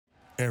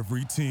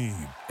Every team,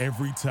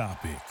 every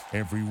topic,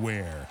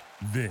 everywhere.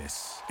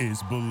 This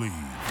is Believe.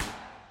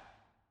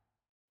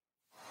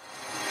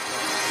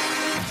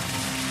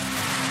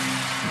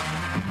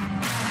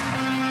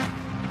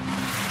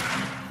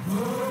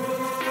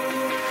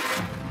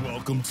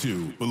 Welcome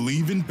to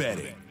Believe in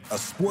Betting, a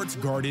Sports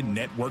Garden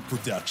Network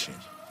production.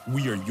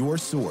 We are your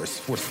source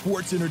for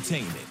sports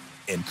entertainment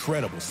and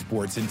credible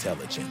sports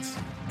intelligence.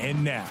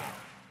 And now,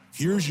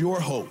 here's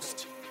your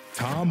host,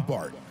 Tom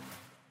Barton.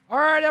 All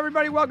right,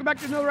 everybody, welcome back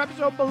to another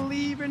episode of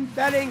Believe in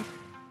Betting.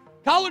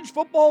 College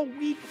football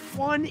week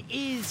 1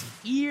 is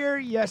here.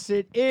 Yes,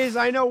 it is.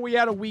 I know we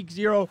had a week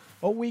 0,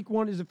 but week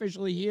 1 is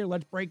officially here.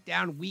 Let's break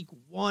down week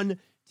 1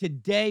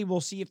 today.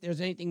 We'll see if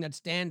there's anything that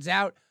stands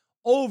out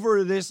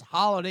over this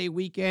holiday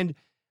weekend.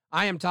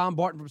 I am Tom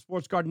Barton from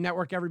Sports Garden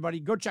Network. Everybody,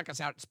 go check us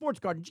out at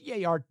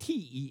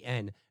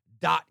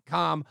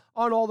SportsGarden.com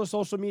on all the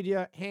social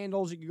media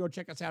handles. You can go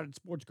check us out at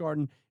Sports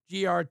Garden,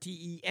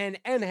 GRTEN,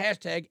 and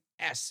hashtag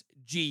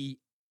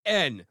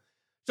SGN.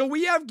 So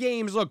we have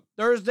games, look,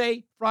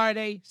 Thursday,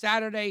 Friday,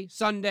 Saturday,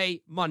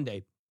 Sunday,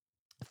 Monday.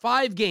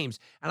 5 games.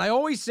 And I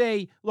always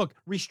say, look,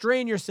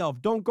 restrain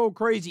yourself. Don't go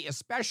crazy,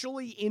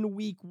 especially in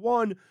week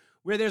 1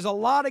 where there's a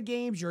lot of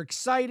games. You're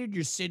excited.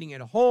 You're sitting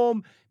at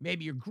home.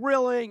 Maybe you're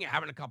grilling,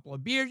 having a couple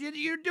of beers.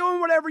 You're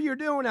doing whatever you're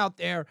doing out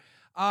there.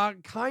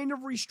 Kind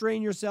of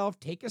restrain yourself.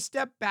 Take a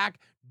step back.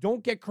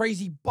 Don't get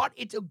crazy. But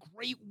it's a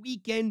great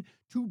weekend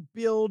to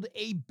build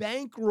a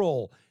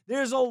bankroll.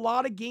 There's a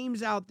lot of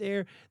games out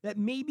there that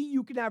maybe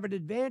you can have an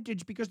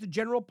advantage because the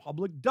general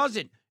public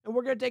doesn't. And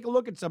we're going to take a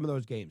look at some of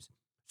those games.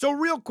 So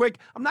real quick,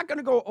 I'm not going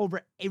to go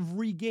over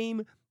every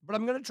game, but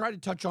I'm going to try to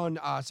touch on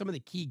some of the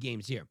key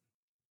games here.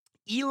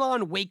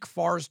 Elon Wake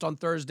Forest on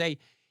Thursday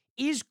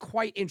is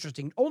quite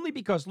interesting, only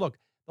because, look,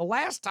 the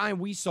last time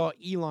we saw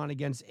Elon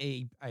against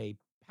a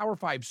Power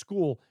 5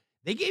 school,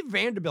 they gave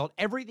Vanderbilt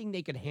everything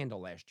they could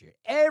handle last year.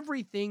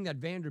 Everything that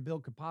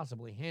Vanderbilt could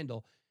possibly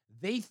handle,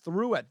 they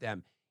threw at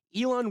them.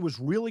 Elon was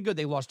really good.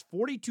 They lost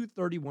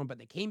 42-31, but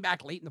they came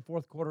back late in the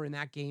fourth quarter in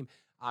that game,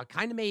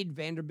 kind of made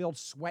Vanderbilt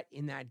sweat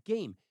in that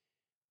game.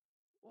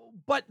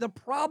 But the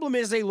problem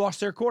is they lost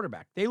their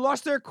quarterback. They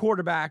lost their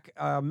quarterback,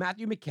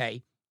 Matthew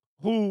McKay,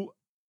 who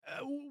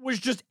was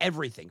just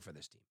everything for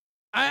this team.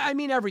 I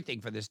mean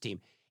everything for this team.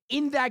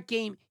 In that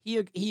game,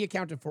 he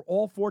accounted for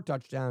all 4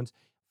 touchdowns,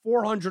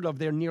 400 of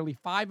their nearly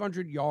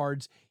 500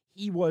 yards.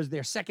 He was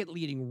their second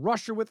leading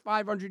rusher with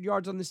 500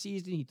 yards on the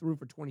season. He threw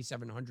for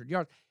 2,700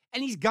 yards,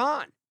 and he's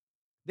gone.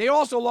 They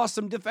also lost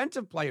some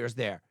defensive players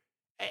there,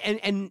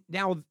 and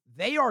now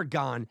they are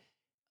gone.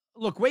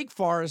 Look, Wake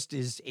Forest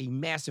is a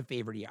massive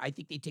favorite here. I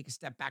think they take a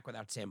step back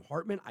without Sam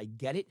Hartman. I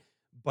get it,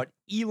 but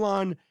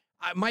Elon,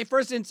 my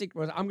first instinct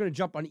was I'm going to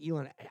jump on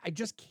Elon. I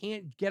just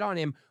can't get on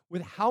him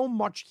with how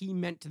much he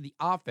meant to the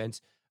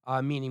offense,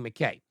 meaning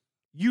McKay.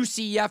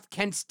 UCF,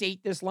 Kent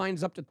State, this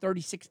line's up to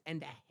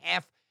 36.5.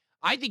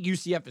 I think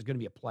UCF is going to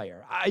be a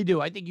player. I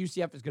do. I think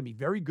UCF is going to be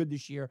very good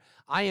this year.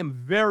 I am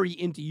very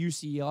into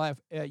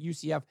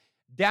UCF.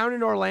 Down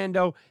in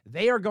Orlando,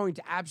 they are going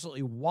to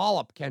absolutely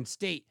wallop Kent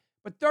State.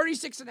 But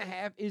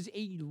 36.5 is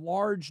a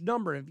large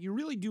number. If you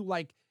really do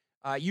like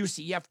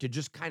UCF to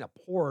just kind of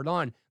pour it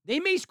on, they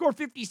may score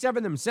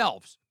 57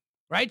 themselves,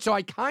 right? So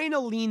I kind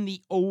of lean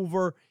the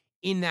over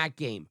in that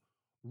game.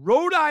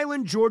 Rhode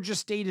Island, Georgia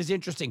State is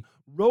interesting.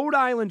 Rhode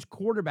Island's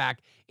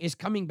quarterback is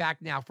coming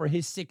back now for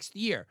his 6th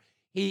year.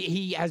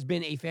 He has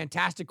been a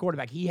fantastic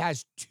quarterback. He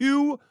has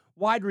 2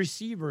 wide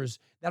receivers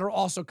that are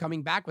also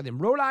coming back with him.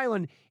 Rhode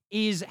Island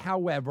is,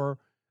 however,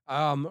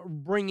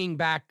 bringing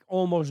back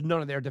almost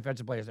none of their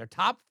defensive players. Their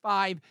top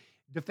 5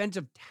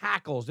 defensive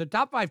tackles, the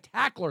top 5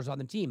 tacklers on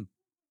the team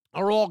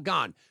are all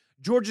gone.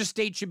 Georgia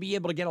State should be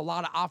able to get a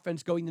lot of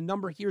offense going. The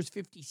number here is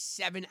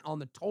 57 on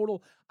the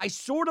total. I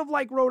sort of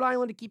like Rhode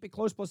Island to keep it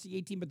close plus the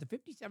 18, but the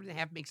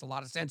 57.5 makes a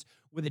lot of sense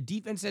with a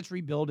defense that's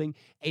rebuilding,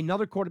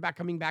 another quarterback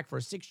coming back for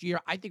a 6th year.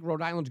 I think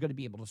Rhode Island's going to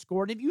be able to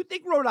score. And if you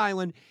think Rhode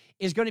Island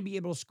is going to be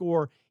able to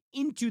score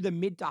into the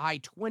mid to high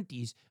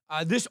 20s,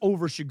 this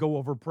over should go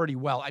over pretty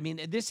well. I mean,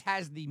 this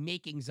has the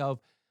makings of,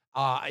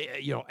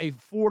 a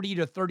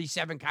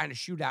 40-37 kind of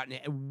shootout, and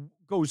it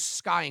goes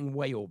skying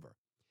way over.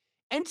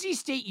 NC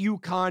State,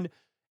 UConn.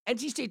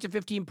 NC State's a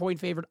 15-point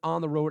favorite on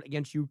the road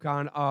against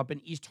UConn up in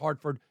East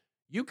Hartford.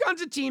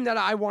 UConn's a team that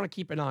I want to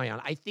keep an eye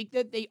on. I think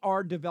that they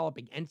are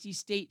developing. NC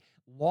State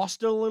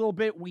lost a little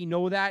bit. We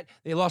know that.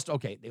 They lost a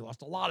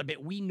lot of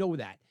it. We know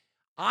that.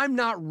 I'm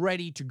not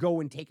ready to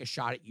go and take a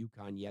shot at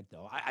UConn yet,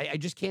 though. I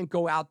just can't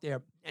go out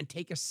there and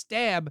take a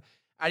stab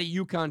at a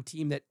UConn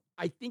team that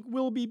I think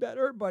will be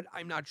better, but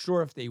I'm not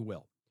sure if they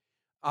will.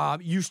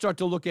 You start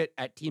to look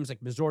at teams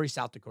like Missouri,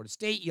 South Dakota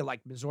State. You like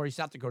Missouri,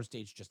 South Dakota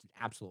State's just an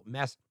absolute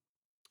mess.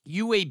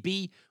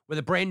 UAB with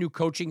a brand new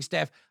coaching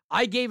staff.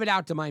 I gave it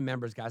out to my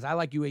members, guys. I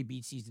like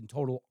UAB season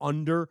total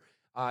under.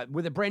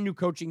 With a brand new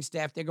coaching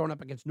staff, they're going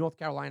up against North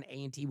Carolina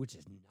A&T, which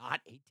is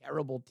not a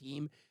terrible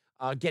team.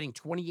 Getting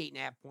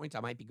 28.5 points. I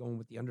might be going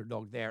with the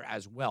underdog there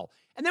as well.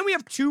 And then we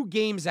have 2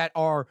 games that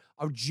are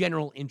of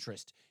general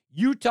interest.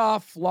 Utah,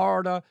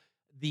 Florida.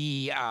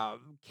 the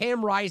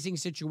Cam Rising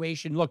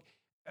situation. Look,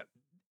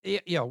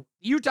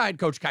 Utah head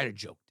coach kind of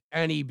joked,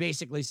 and he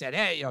basically said,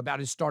 hey, about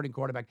his starting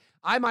quarterback,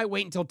 I might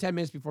wait until 10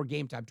 minutes before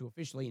game time to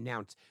officially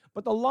announce.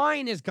 But the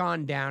line has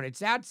gone down.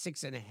 It's at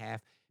 6.5.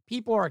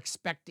 People are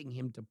expecting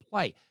him to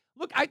play.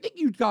 Look, I think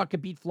Utah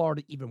could beat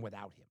Florida even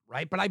without him,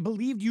 right? But I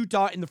believed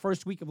Utah in the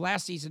first week of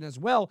last season as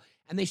well,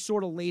 and they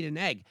sort of laid an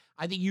egg.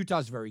 I think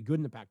Utah's very good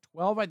in the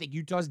Pac-12. I think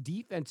Utah's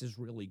defense is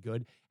really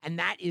good, and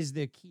that is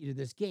the key to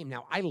this game.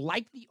 Now, I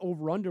like the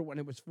over-under when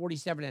it was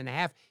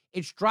 47.5.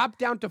 It's dropped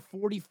down to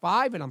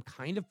 45, and I'm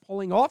kind of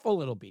pulling off a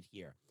little bit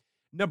here.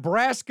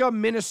 Nebraska,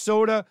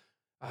 Minnesota.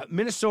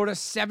 Minnesota,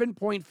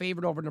 7-point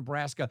favorite over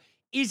Nebraska.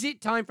 Is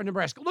it time for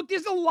Nebraska? Look,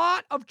 there's a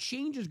lot of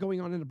changes going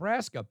on in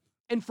Nebraska,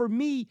 and for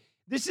me,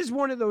 this is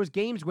one of those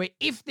games where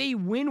if they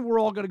win, we're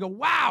all going to go,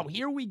 wow,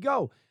 here we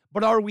go.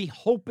 But are we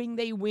hoping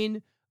they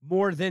win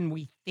more than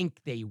we think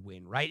they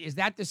win, right? Is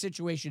that the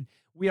situation?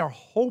 We are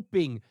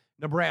hoping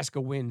Nebraska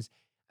wins.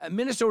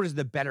 Minnesota is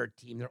the better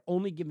team. They're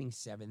only giving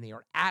 7. They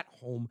are at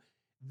home.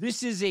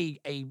 This is a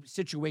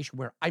situation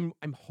where I'm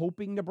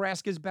hoping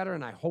Nebraska is better,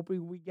 and I hope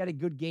we get a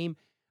good game.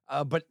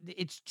 But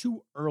it's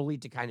too early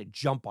to kind of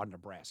jump on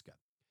Nebraska.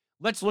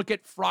 Let's look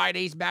at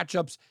Friday's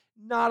matchups.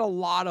 Not a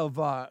lot of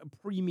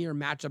premier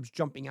matchups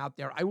jumping out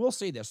there. I will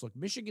say this. Look,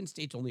 Michigan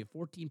State's only a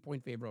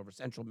 14-point favorite over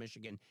Central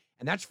Michigan,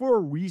 and that's for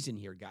a reason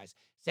here, guys.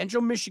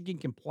 Central Michigan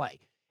can play,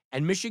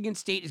 and Michigan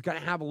State is going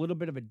to have a little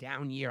bit of a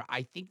down year.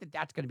 I think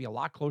that's going to be a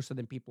lot closer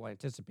than people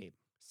anticipate.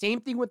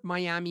 Same thing with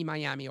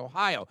Miami,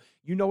 Ohio.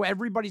 You know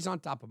everybody's on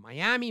top of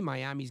Miami.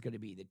 Miami's going to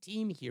be the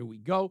team. Here we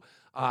go.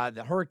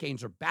 The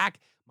Hurricanes are back.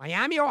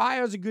 Miami,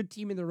 Ohio is a good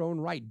team in their own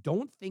right.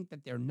 Don't think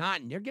that they're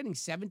not. And they're getting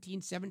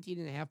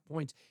 17.5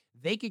 points.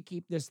 They could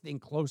keep this thing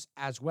close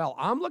as well.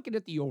 I'm looking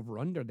at the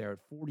over-under there at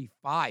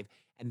 45,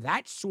 and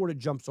that sort of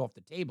jumps off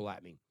the table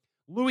at me.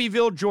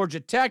 Louisville, Georgia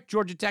Tech.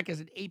 Georgia Tech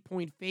is an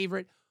 8-point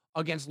favorite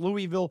against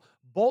Louisville.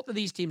 Both of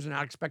these teams are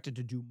not expected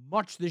to do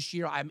much this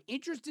year. I'm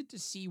interested to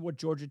see what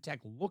Georgia Tech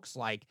looks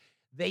like.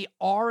 They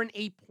are an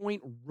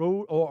 8-point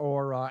road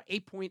or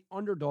 8-point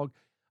underdog,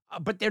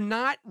 but they're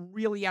not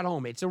really at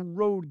home. It's a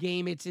road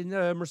game. It's in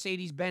the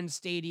Mercedes-Benz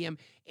Stadium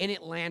in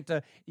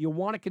Atlanta. You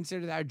want to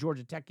consider that a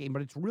Georgia Tech game,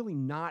 but it's really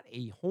not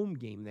a home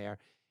game there.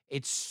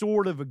 It's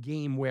sort of a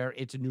game where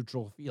it's a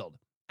neutral field.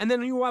 And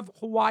then you have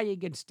Hawaii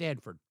against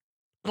Stanford.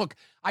 Look,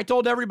 I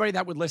told everybody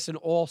that would listen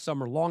all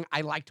summer long. I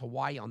liked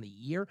Hawaii on the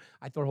year.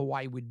 I thought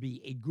Hawaii would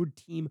be a good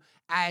team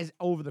as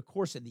over the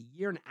course of the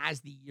year. And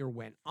as the year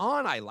went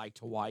on, I liked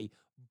Hawaii.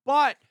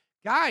 But,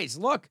 guys,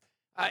 look,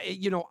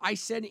 I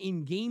said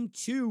in game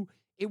 2,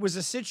 it was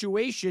a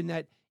situation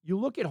that you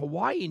look at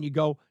Hawaii and you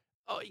go,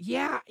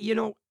 I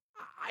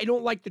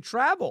don't like the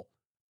travel.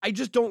 I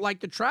just don't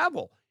like the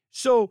travel.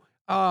 So,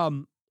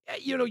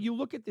 you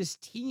look at this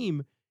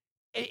team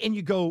and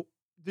you go,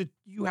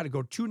 you had to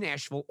go to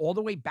Nashville all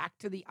the way back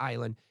to the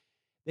island.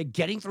 They're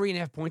getting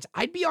 3.5 points.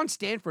 I'd be on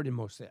Stanford in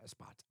most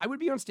spots. I would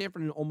be on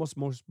Stanford in almost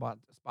most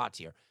spots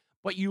here.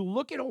 But you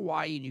look at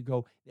Hawaii and you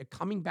go, they're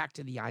coming back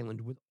to the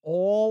island with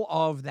all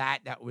of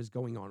that was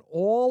going on,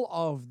 all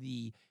of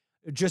the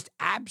just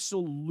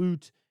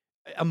absolute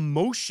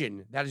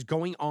emotion that is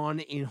going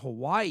on in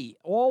Hawaii,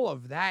 all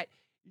of that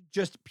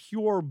just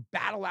pure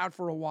battle out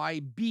for Hawaii,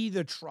 be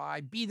the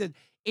tribe,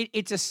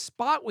 it's a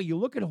spot where you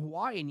look at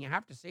Hawaii and you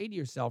have to say to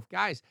yourself,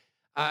 guys,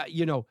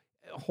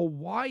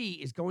 Hawaii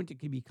is going to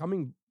be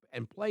coming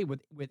and play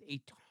with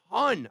a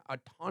ton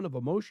of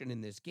emotion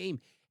in this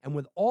game. And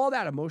with all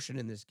that emotion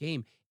in this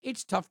game,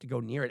 it's tough to go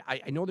near it.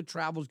 I know the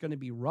travel is going to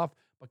be rough,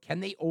 but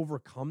can they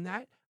overcome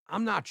that?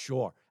 I'm not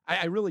sure.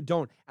 I really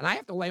don't. And I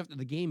have to lay after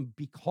the game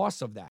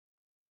because of that.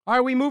 All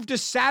right, we move to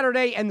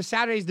Saturday, and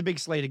Saturday is the big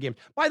slate of games.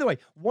 By the way,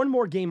 one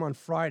more game on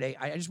Friday.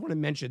 I just want to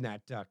mention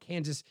that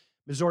Kansas,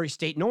 Missouri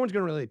State, no one's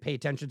going to really pay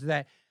attention to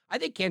that. I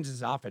think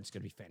Kansas' offense is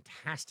going to be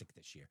fantastic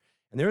this year.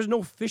 And there is no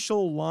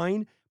official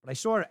line, but I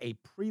saw a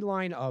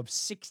pre-line of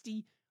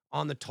 60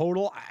 on the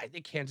total. I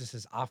think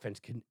Kansas' offense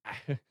can –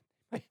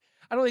 I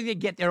don't think they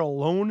get there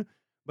alone,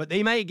 but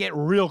they may get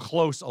real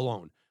close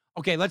alone.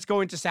 Okay, let's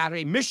go into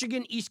Saturday.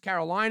 Michigan, East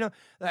Carolina.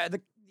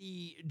 The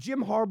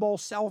Jim Harbaugh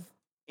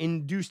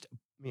self-induced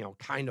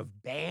kind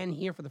of ban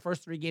here for the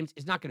first 3 games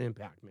is not going to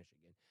impact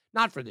Michigan.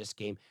 Not for this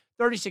game.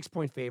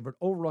 36-point favorite.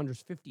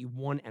 Over-under's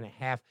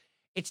 51.5.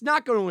 It's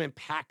not going to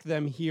impact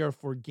them here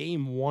for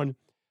game 1.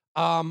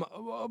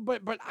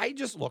 But I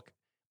just look,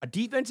 a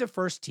defensive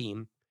first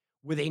team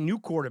with a new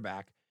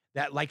quarterback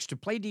that likes to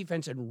play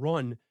defense and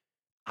run.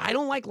 I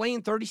don't like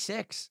laying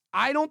 36.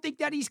 I don't think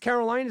that East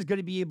Carolina is going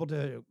to be able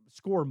to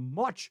score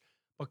much.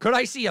 But could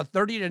I see a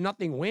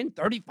 30-0 win,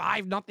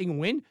 35-0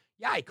 win?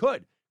 Yeah, I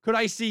could. Could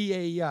I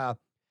see a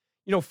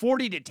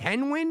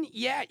 40-10 win?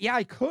 Yeah,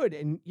 I could.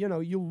 And,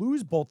 you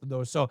lose both of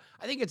those. So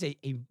I think it's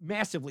a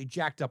massively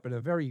jacked up and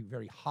a very,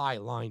 very high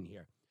line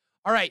here.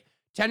 All right,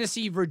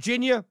 Tennessee,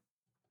 Virginia.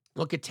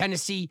 Look at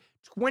Tennessee,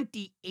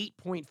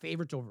 28-point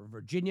favorites over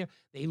Virginia.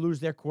 They lose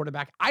their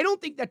quarterback. I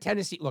don't think that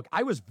Tennessee, look,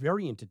 I was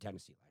very into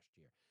Tennessee last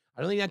year.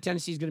 I don't think that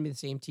Tennessee is going to be the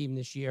same team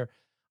this year.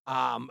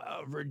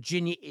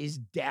 Virginia is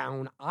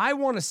down. I'm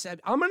going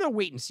to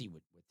wait and see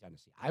with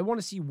Tennessee. I want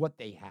to see what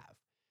they have.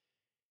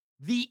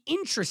 The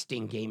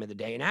interesting game of the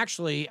day, and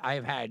actually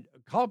I've had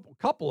a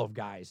couple of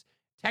guys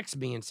text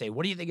me and say,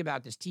 what do you think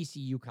about this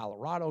TCU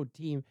Colorado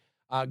team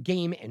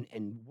game?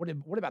 And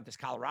what about this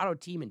Colorado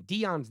team? And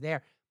Deion's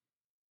there.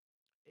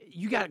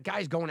 You got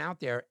guys going out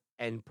there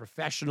and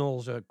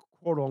professionals,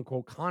 quote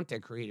unquote,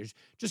 content creators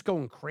just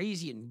going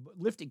crazy and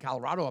lifting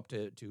Colorado up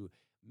to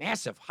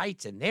massive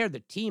heights. And they're the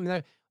team.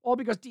 They're all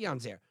because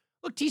Deion's there.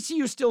 Look,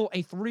 TCU is still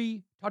a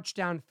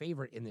 3-touchdown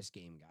favorite in this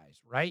game,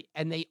 guys, right?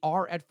 And they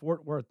are at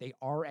Fort Worth. They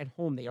are at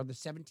home. They are the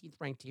 17th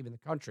ranked team in the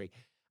country.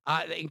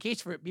 In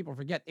case people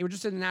forget, they were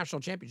just in the national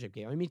championship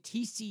game. I mean,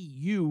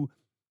 TCU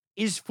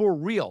is for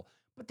real,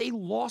 but they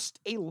lost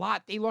a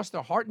lot. They lost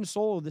the heart and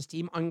soul of this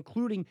team,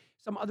 including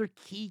some other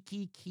key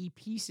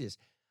pieces.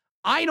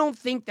 I don't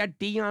think that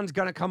Deion's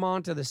going to come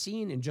onto the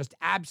scene and just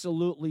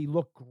absolutely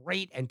look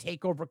great and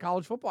take over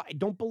college football. I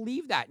don't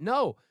believe that.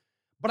 No.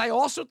 But I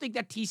also think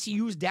that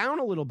TCU's down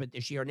a little bit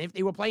this year. And if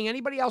they were playing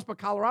anybody else but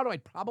Colorado,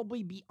 I'd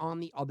probably be on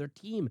the other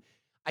team.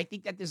 I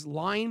think that this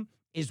line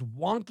is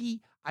wonky.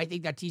 I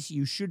think that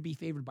TCU should be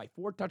favored by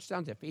 4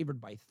 touchdowns. They're favored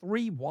by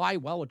 3. Why?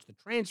 Well, it's the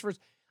transfers.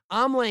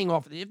 I'm laying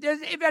off.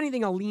 If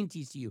anything, I'll lean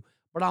TCU,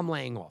 but I'm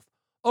laying off.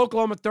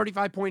 Oklahoma,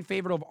 35-point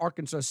favorite over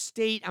Arkansas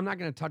State. I'm not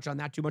going to touch on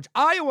that too much.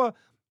 Iowa,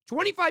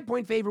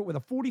 25-point favorite with a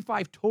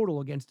 45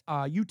 total against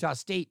Utah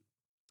State.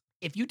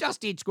 If Utah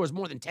State scores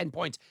more than 10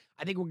 points,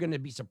 I think we're going to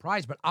be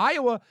surprised. But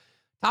Iowa,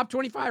 top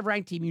 25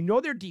 ranked team, you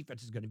know their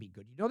defense is going to be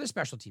good. You know their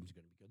special teams are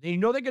going to be good. You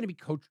know they're going to be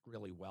coached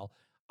really well.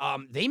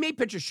 They may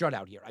pitch a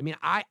shutout here. I mean,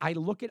 I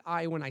look at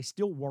Iowa and I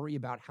still worry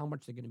about how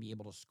much they're going to be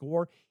able to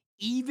score,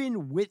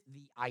 even with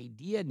the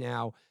idea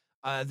now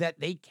that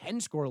they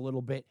can score a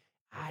little bit.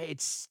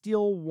 It's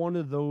still one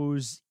of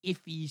those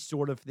iffy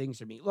sort of things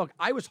for me. Look,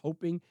 I was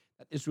hoping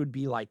that this would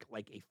be like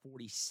a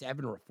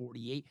 47 or a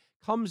 48.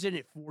 Comes in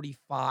at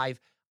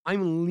 45.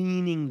 I'm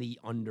leaning the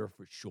under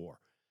for sure.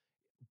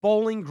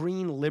 Bowling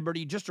Green,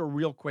 Liberty, just a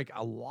real quick,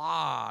 a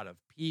lot of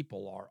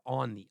people are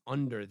on the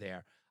under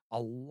there. A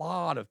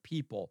lot of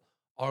people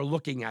are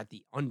looking at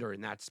the under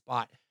in that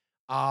spot.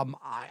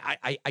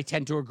 I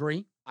tend to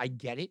agree. I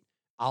get it.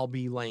 I'll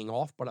be laying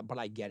off, but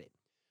I get it.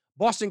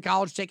 Boston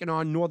College taking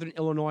on Northern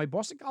Illinois.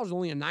 Boston College is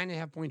only a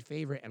 9.5-point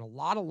favorite, and a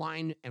lot of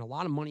line and a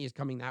lot of money is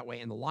coming that way,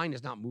 and the line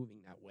is not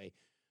moving that way.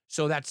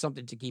 So that's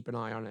something to keep an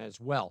eye on as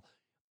well.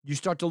 You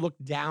start to look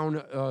down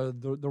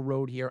the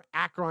road here.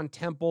 Akron,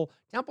 Temple.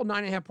 Temple,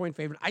 9.5-point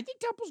favorite. I think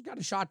Temple's got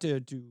a shot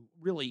to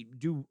really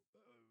do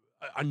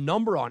a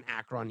number on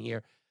Akron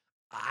here.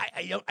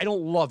 I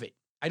don't love it.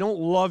 I don't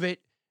love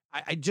it.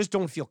 I just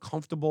don't feel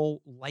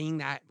comfortable laying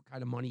that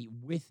kind of money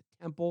with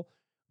Temple,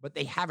 but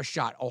they have a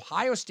shot.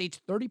 Ohio State's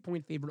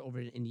 30-point favorite over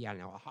Indiana.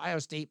 Now, Ohio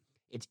State,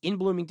 it's in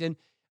Bloomington.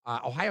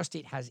 Ohio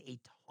State has a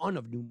ton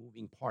of new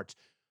moving parts.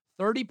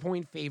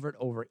 30-point favorite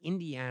over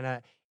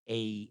Indiana,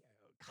 a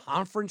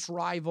conference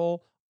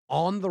rival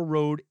on the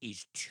road,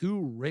 is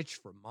too rich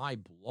for my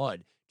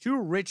blood.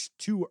 Too rich,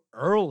 too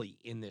early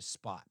in this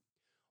spot.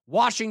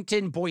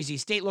 Washington, Boise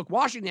State. Look,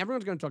 Washington,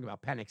 everyone's going to talk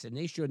about Penix, and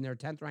they should, and they're a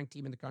 10th ranked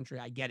team in the country.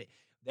 I get it.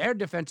 Their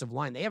defensive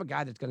line, they have a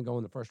guy that's going to go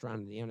in the first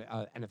round of the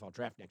NFL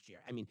draft next year.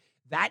 I mean,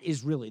 that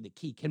is really the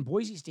key. Can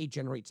Boise State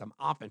generate some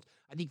offense?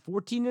 I think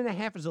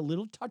 14.5 is a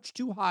little touch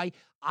too high.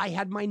 I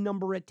had my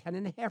number at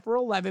 10.5 or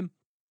 11.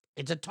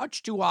 It's a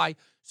touch too high,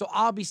 so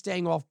I'll be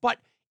staying off, but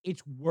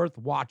it's worth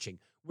watching.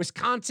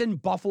 Wisconsin,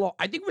 Buffalo.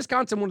 I think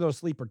Wisconsin, one of those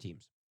sleeper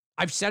teams.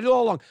 I've said it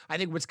all along. I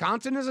think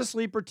Wisconsin is a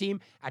sleeper team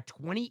at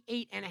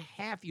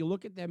 28.5. You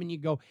look at them and you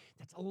go,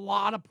 that's a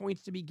lot of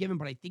points to be given.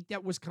 But I think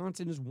that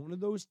Wisconsin is one of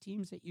those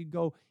teams that you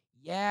go,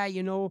 yeah,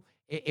 you know,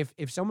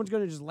 if someone's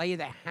going to just lay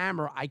the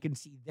hammer, I can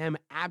see them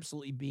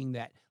absolutely being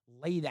that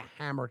lay the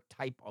hammer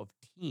type of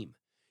team.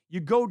 You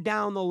go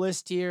down the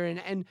list here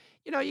and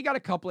you know, you got a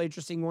couple of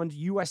interesting ones.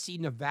 USC,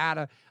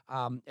 Nevada.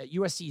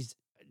 USC's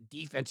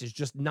defense is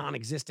just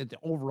non-existent. The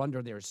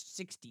over-under there is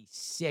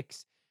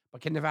 66. But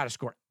can Nevada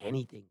score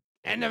anything?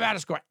 Can Nevada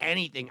score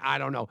anything? I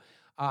don't know.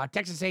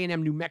 Texas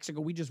A&M, New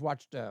Mexico. We just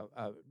watched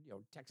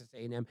Texas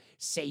A&M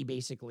say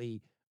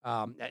basically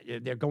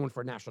they're going for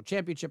a national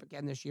championship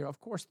again this year. Of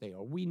course they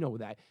are. We know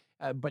that.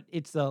 But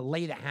it's the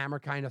lay the hammer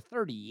kind of.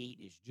 38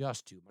 is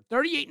just too much.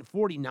 38 and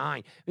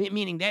 49,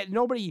 meaning that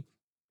nobody,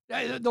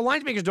 the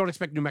line makers don't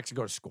expect New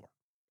Mexico to score.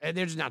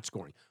 They're just not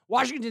scoring.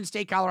 Washington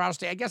State, Colorado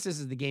State. I guess this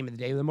is the game of the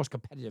day, the most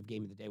competitive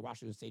game of the day.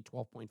 Washington State,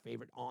 12-point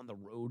favorite on the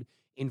road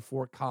in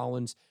Fort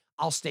Collins.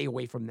 I'll stay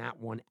away from that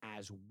one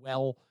as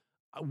well.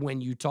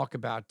 When you talk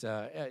about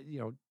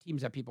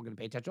teams that people are going to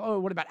pay attention. Oh,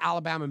 what about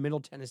Alabama, Middle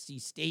Tennessee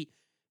State?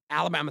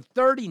 Alabama,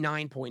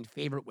 39-point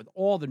favorite with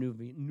all the new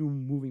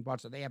moving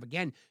parts that they have.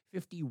 Again,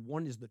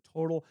 51 is the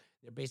total.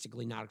 They're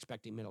basically not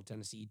expecting Middle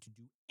Tennessee to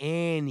do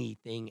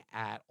anything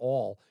at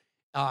all.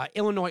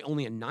 Illinois,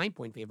 only a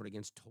 9-point favorite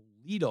against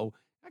Toledo.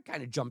 That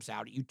kind of jumps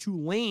out at you.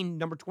 Tulane,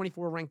 number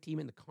 24 ranked team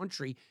in the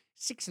country,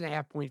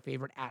 6.5-point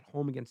favorite at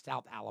home against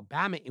South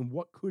Alabama in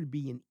what could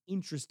be an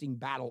interesting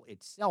battle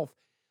itself.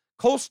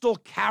 Coastal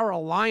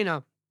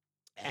Carolina,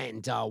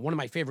 and one of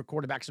my favorite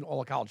quarterbacks in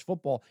all of college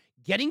football,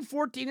 getting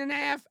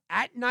 14.5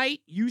 at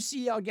night,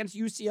 UCL against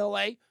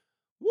UCLA.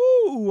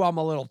 Woo, I'm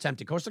a little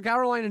tempted. Coastal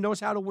Carolina knows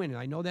how to win, and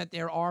I know that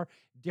there are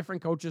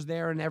different coaches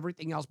there and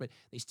everything else, but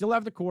they still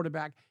have the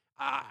quarterback.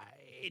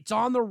 It's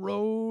on the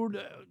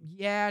road.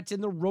 Yeah, it's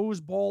in the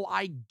Rose Bowl.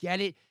 I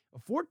get it.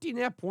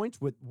 14.5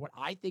 points with what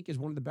I think is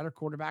one of the better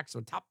quarterbacks, so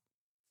top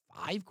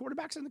 5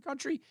 quarterbacks in the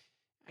country.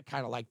 I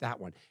kind of like that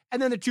one.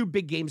 And then the two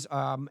big games,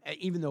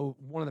 even though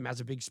one of them has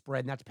a big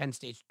spread, and that's Penn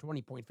State's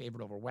 20-point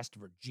favorite over West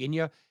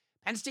Virginia.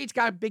 Penn State's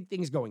got big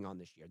things going on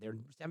this year. They're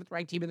the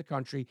 7th-ranked team in the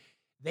country.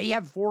 They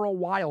have for a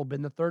while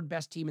been the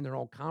 3rd-best team in their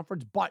own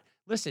conference. But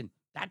listen,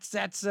 that's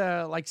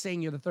like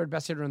saying you're the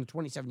 3rd-best hitter in the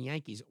 27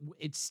 Yankees.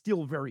 It's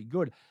still very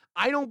good.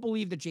 I don't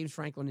believe that James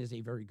Franklin is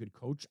a very good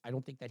coach. I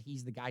don't think that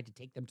he's the guy to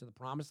take them to the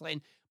promised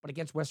land. But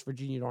against West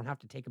Virginia, you don't have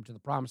to take them to the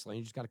promised land.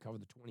 You just got to cover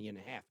the 20.5.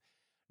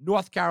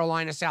 North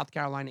Carolina, South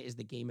Carolina is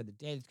the game of the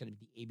day. It's going to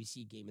be the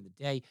ABC game of the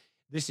day.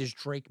 This is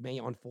Drake May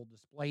on full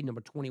display,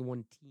 number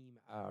 21 team,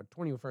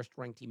 21st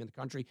ranked team in the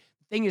country.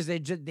 The thing is,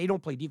 they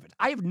don't play defense.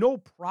 I have no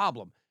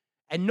problem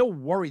and no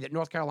worry that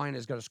North Carolina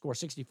is going to score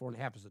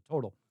 64.5 as a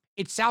total.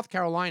 It's South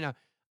Carolina.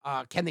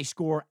 Can they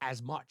score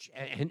as much?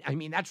 And I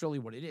mean, that's really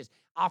what it is.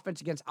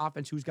 Offense against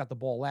offense, who's got the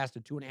ball last,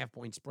 a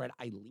 2.5-point spread.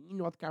 I lean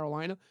North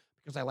Carolina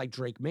because I like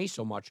Drake May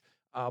so much,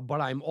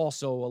 but I'm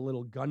also a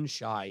little gun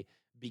shy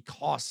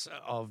because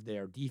of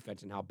their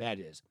defense and how bad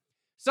it is.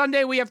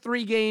 Sunday, we have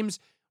 3 games.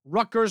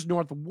 Rutgers,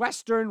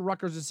 Northwestern.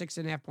 Rutgers is a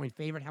 6.5-point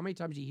favorite. How many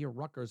times do you hear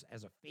Rutgers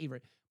as a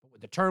favorite? But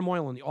with the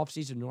turmoil in the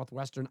offseason,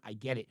 Northwestern, I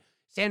get it.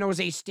 San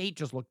Jose State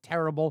just looked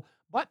terrible,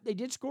 but they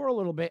did score a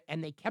little bit,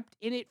 and they kept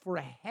in it for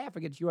a half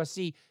against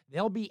USC.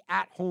 They'll be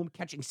at home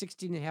catching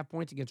 16.5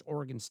 points against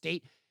Oregon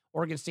State.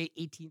 Oregon State,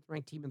 18th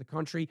ranked team in the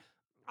country.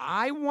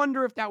 I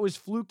wonder if that was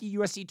fluky.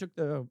 USC took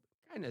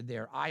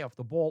their eye off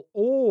the ball,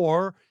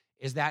 or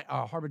is that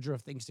a harbinger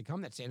of things to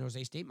come, that San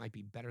Jose State might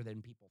be better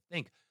than people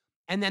think?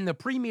 And then the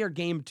premier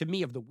game to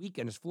me of the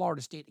weekend is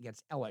Florida State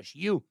against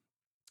LSU.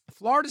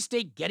 Florida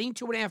State getting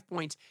 2.5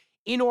 points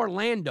in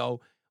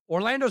Orlando.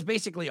 Orlando's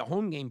basically a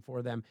home game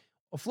for them.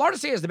 Well, Florida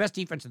State has the best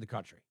defense in the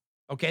country.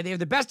 Okay, they have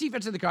the best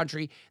defense in the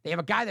country. They have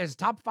a guy that's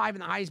top 5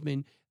 in the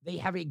Heisman. They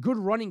have a good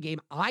running game.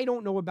 I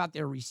don't know about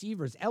their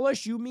receivers.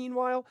 LSU,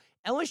 meanwhile,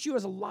 LSU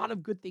has a lot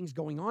of good things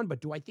going on,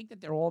 but do I think that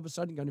they're all of a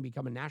sudden going to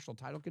become a national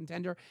title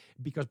contender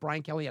because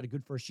Brian Kelly had a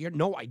good first year?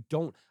 No, I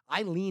don't.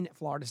 I lean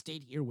Florida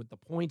State here with the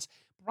points.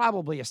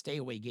 Probably a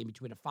stay-away game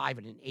between a 5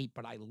 and an 8,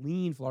 but I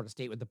lean Florida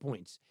State with the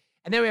points.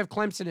 And then we have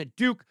Clemson at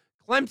Duke.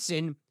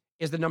 Clemson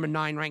is the number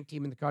 9 ranked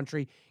team in the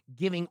country,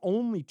 giving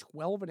only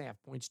 12.5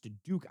 points to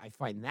Duke. I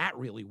find that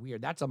really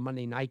weird. That's a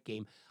Monday night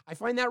game. I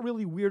find that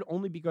really weird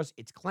only because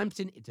it's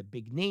Clemson. It's a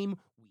big name.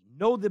 We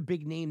know the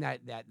big name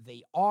that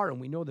they are, and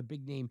we know the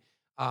big name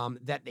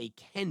that they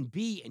can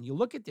be. And you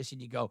look at this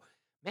and you go,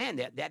 man,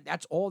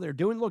 that's all they're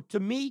doing. Look, to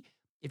me,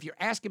 if you're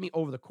asking me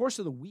over the course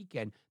of the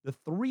weekend, the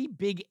 3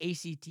 big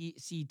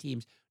ACC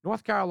teams,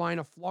 North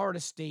Carolina, Florida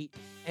State,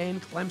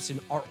 and Clemson,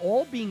 are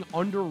all being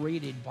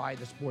underrated by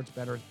the sports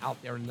bettors out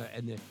there in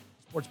the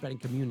sports betting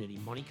community.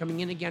 Money coming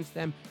in against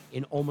them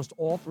in almost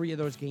all 3 of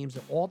those games.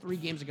 All 3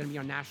 games are going to be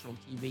on national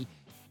TV.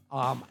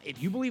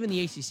 If you believe in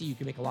the ACC, you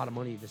can make a lot of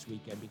money this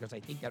weekend because I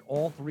think that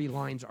all 3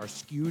 lines are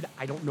skewed.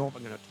 I don't know if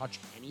I'm going to touch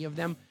any of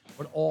them,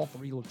 but all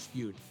 3 look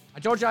skewed. I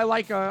told you I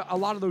like a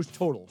lot of those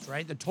totals,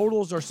 right? The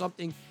totals are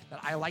something that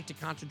I like to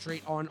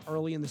concentrate on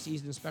early in the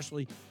season,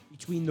 especially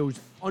between those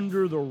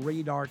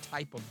under-the-radar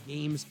type of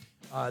games.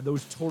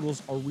 Those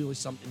totals are really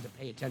something to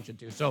pay attention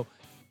to. So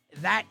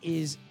that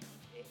is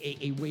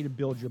a way to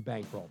build your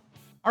bankroll.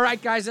 All right,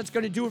 guys, that's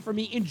going to do it for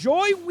me.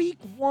 Enjoy week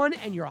 1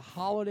 and your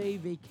holiday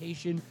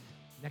vacation.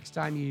 Next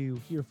time you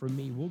hear from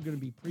me, we're going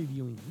to be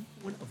previewing week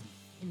 1 of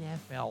the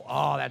NFL.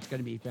 Oh, that's going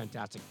to be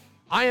fantastic.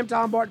 I am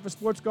Tom Barton for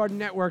Sports Garden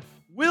Network.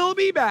 We'll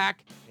be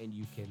back, and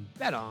you can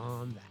bet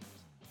on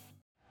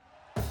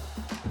that.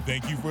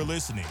 Thank you for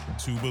listening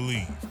to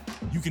Believe.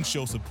 You can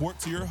show support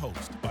to your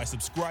host by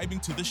subscribing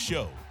to the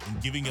show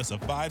and giving us a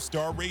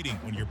 5-star rating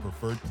on your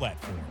preferred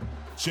platform.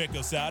 Check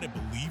us out at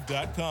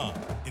Believe.com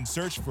and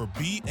search for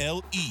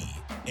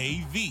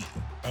BLEAV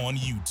on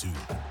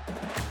YouTube.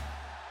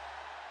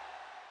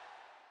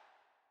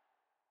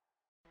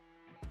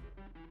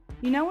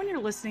 You know when you're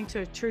listening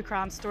to a true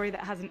crime story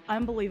that has an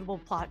unbelievable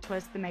plot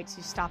twist that makes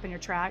you stop in your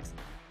tracks?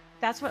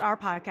 That's what our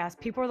podcast,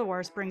 People Are the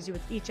Worst, brings you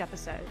with each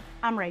episode.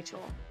 I'm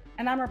Rachel.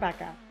 And I'm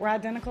Rebecca. We're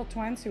identical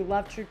twins who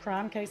love true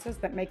crime cases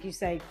that make you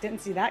say,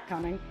 didn't see that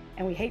coming,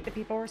 and we hate the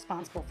people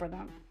responsible for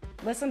them.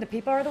 Listen to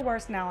People Are the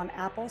Worst now on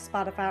Apple,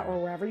 Spotify, or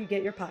wherever you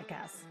get your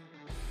podcasts.